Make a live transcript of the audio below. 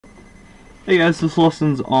Hey guys, this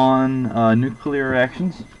lesson's on nuclear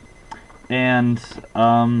reactions, and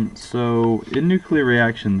so in nuclear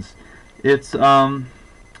reactions, it's a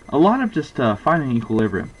lot of just finding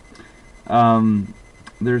equilibrium. Um,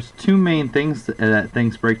 there's two main things that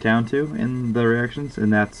things break down to in the reactions,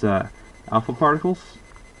 and that's alpha particles,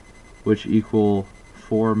 which equal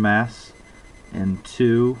 4 mass, and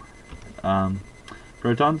 2 um,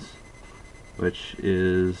 protons, which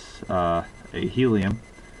is a helium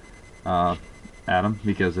uh, atom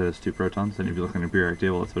because it has 2 protons, and if you look on your periodic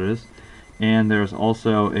table, that's what it is. And there's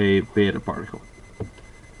also a beta particle,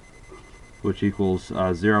 which equals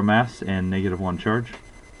 0 mass and -1 charge,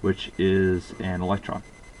 which is an electron.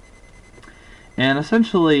 And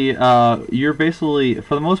essentially, you're basically,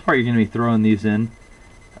 for the most part, you're going to be throwing these in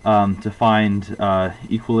to find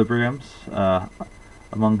equilibriums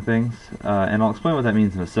among things, and I'll explain what that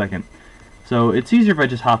means in a second. So it's easier if I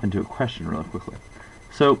just hop into a question really quickly.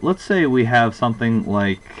 So let's say we have something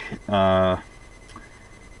like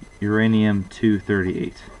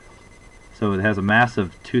uranium-238. So it has a mass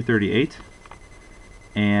of 238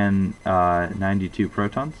 and 92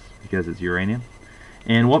 protons because it's uranium.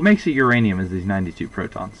 And what makes it uranium is these 92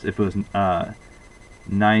 protons. If it was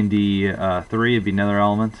 93, it'd be another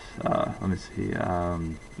element. Let me see.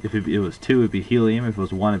 If it was 2, it'd be helium. If it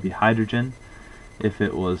was 1, it'd be hydrogen. If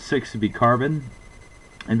it was 6, it'd be carbon.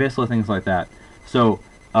 And basically things like that. So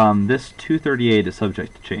this 238 is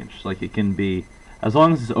subject to change. Like it can be, as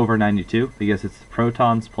long as it's over 92, because it's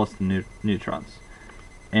protons plus the neutrons.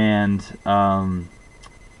 And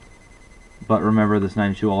but remember, this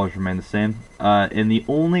 92 always remain the same. And the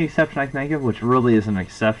only exception I can think of, which really isn't an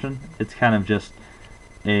exception, it's kind of just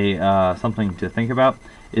a something to think about,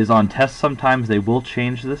 is on tests sometimes they will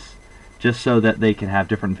change this just so that they can have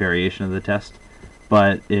different variation of the test.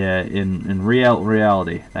 But in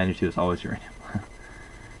reality, 92 is always uranium.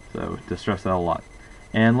 So to stress that a lot.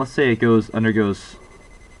 And let's say it undergoes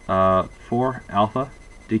 4 alpha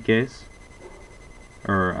decays,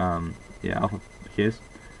 or alpha decays.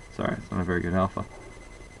 Sorry, it's not a very good alpha.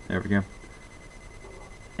 There we go.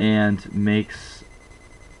 And makes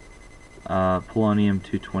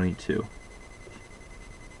polonium-222.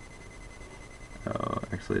 Oh,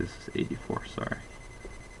 actually this is 84. Sorry.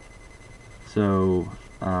 So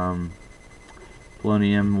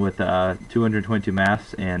polonium with 222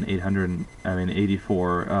 mass and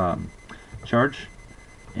 84 charge,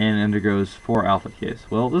 and undergoes 4 alpha decays.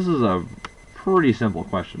 Well, this is a pretty simple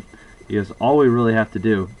question because all we really have to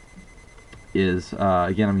do is, again,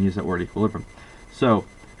 I'm going to use that word equilibrium. So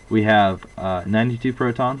we have 92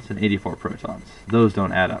 protons and 84 protons. Those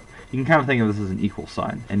don't add up. You can kind of think of this as an equal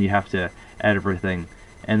sign, and you have to add everything.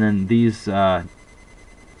 And then these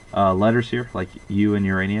letters here, like U in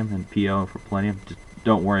uranium and PO for polonium, just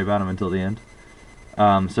don't worry about them until the end.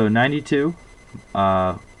 So 92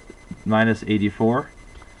 minus 84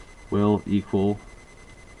 will equal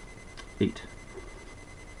 8.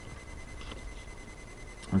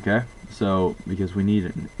 Okay, so because we need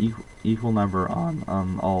an equal number on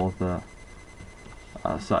all of the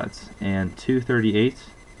sides, and 238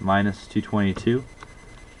 minus 222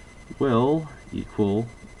 will equal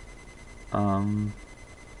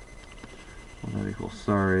what that equals?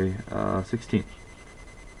 Sorry, 16.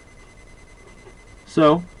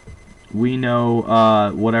 So we know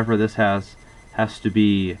whatever this has to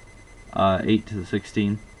be 8 to the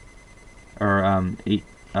 16, or 8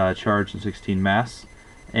 charge and 16 mass.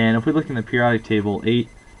 And if we look in the periodic table, 8,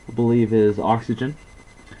 I believe, is oxygen.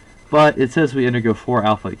 But it says we undergo 4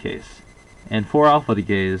 alpha decays. And 4 alpha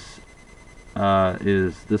decays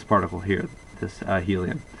is this particle here, this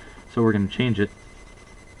helium. So we're going to change it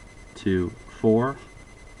to 4.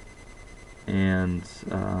 And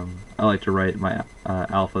I like to write my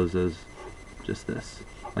alphas as just this.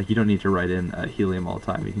 Like, you don't need to write in helium all the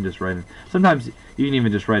time. You can just write in. Sometimes you can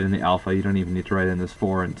even just write in the alpha. You don't even need to write in this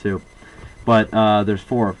 4 and 2. But there's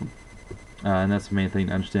 4 of them, and that's the main thing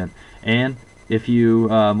to understand. And if you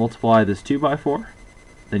multiply this 2 by 4,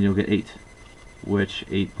 then you'll get 8, which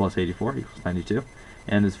 8 plus 84 equals 92.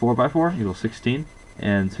 And this 4 by 4 equals 16,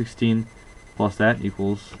 and 16 plus that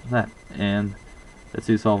equals that. And let's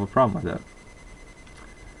see, solve a problem like that.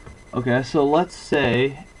 Okay, so let's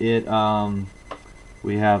say it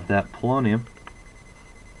we have that polonium.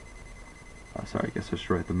 Sorry, I guess I should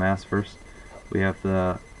write the mass first. We have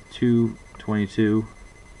the 222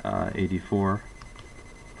 84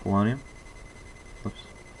 polonium. Oops.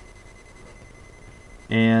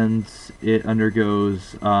 And it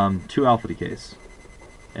undergoes 2 alpha decays,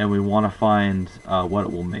 and we want to find what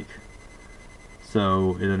it will make.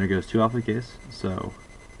 So it undergoes 2 alpha decays, so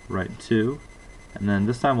write 2, and then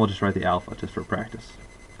this time we'll just write the alpha just for practice.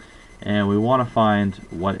 and we want to find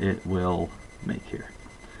what it will make here.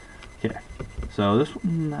 Okay, so this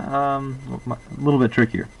one a little bit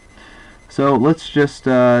trickier. So let's just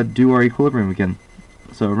do our equilibrium again.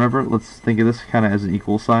 So remember, let's think of this kind of as an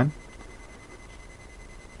equal sign,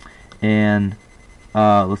 and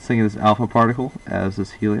let's think of this alpha particle as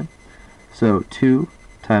this helium. So 2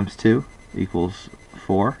 times 2 equals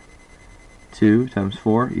 4. 2 times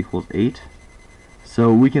 4 equals 8.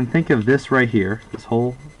 So we can think of this right here, this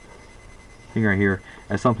whole thing right here,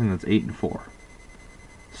 as something that's 8 and 4.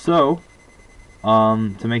 So,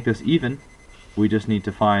 to make this even, we just need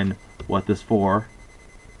to find what this 4,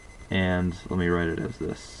 and let me write it as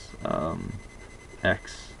this,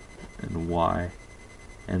 x and y,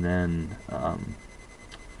 and then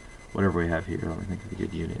whatever we have here. Let me think of a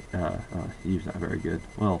good unit. U's not very good.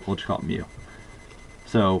 Well, we'll just call it mu.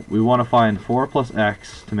 So we want to find 4 plus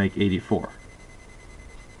x to make 84.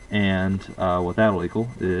 And what that will equal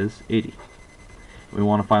is 80. We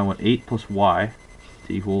want to find what 8 plus y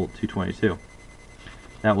to equal 222.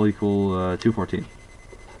 That will equal 214.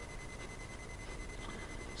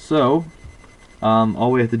 So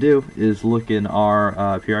all we have to do is look in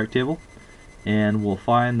our periodic table, and we'll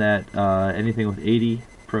find that anything with 80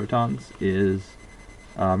 protons is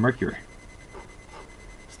mercury.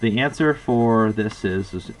 So the answer for this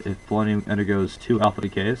is if polonium undergoes 2 alpha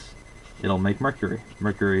decays, it'll make mercury,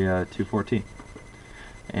 214.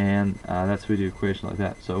 And that's why we do equations like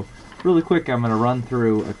that. So really quick, I'm going to run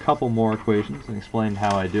through a couple more equations and explain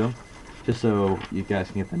how I do them, just so you guys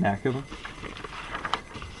can get the knack of them.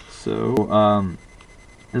 So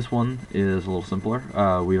this one is a little simpler.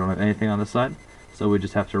 We don't have anything on this side, so we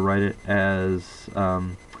just have to write it as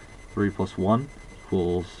 3 plus 1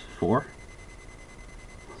 equals 4.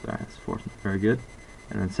 Sorry, that's 4 is not very good.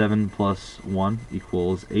 And then 7 plus 1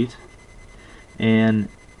 equals 8. And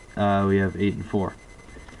we have 8 and 4.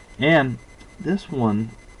 And this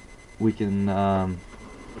one we can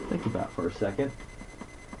think about for a second,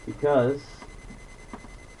 because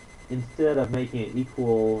instead of making it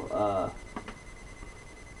equal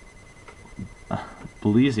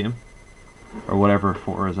Bolesium, or whatever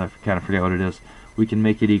 4 is, I kind of forget what it is, we can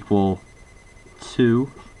make it equal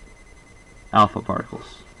 2 alpha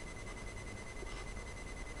particles.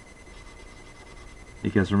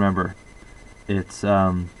 Because remember, it's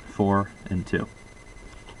 4 and 2.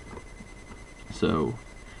 So,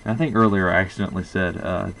 and I think earlier I accidentally said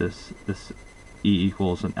this E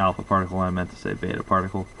equals an alpha particle, and I meant to say beta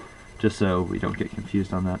particle, just so we don't get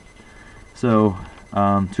confused on that. So, 2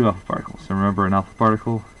 alpha particles. And remember, an alpha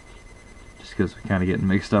particle, just because we're kind of getting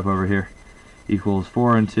mixed up over here, equals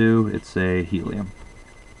 4 and 2, it's a helium.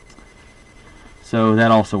 So that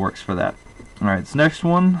also works for that. Alright, so next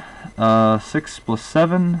one, 6 plus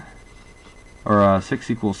 7, or 6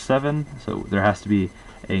 equals 7, so there has to be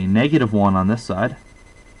a negative 1 on this side,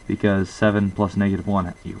 because 7 plus negative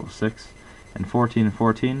 1 equals 6. And 14 and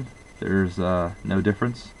 14, there's no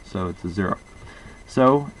difference, so it's a 0.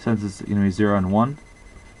 So, since it's going to be 0 and 1,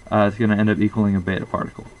 it's going to end up equaling a beta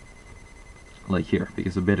particle, like here,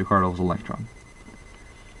 because a beta particle is an electron.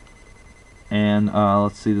 And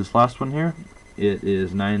let's see this last one here. It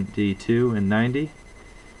is 92 and 90,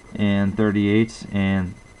 and 38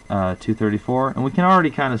 and 234, and we can already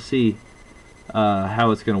kind of see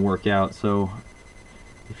how it's going to work out. So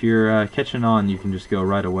if you're catching on, you can just go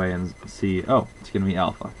right away and see, oh, it's going to be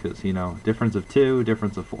alpha, because, you know, difference of 2,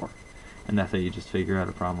 difference of 4. And that's how you just figure out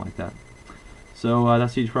a problem like that. So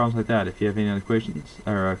that's huge problems like that. If you have any other questions,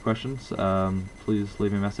 please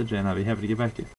leave me a message, and I'll be happy to get back to you.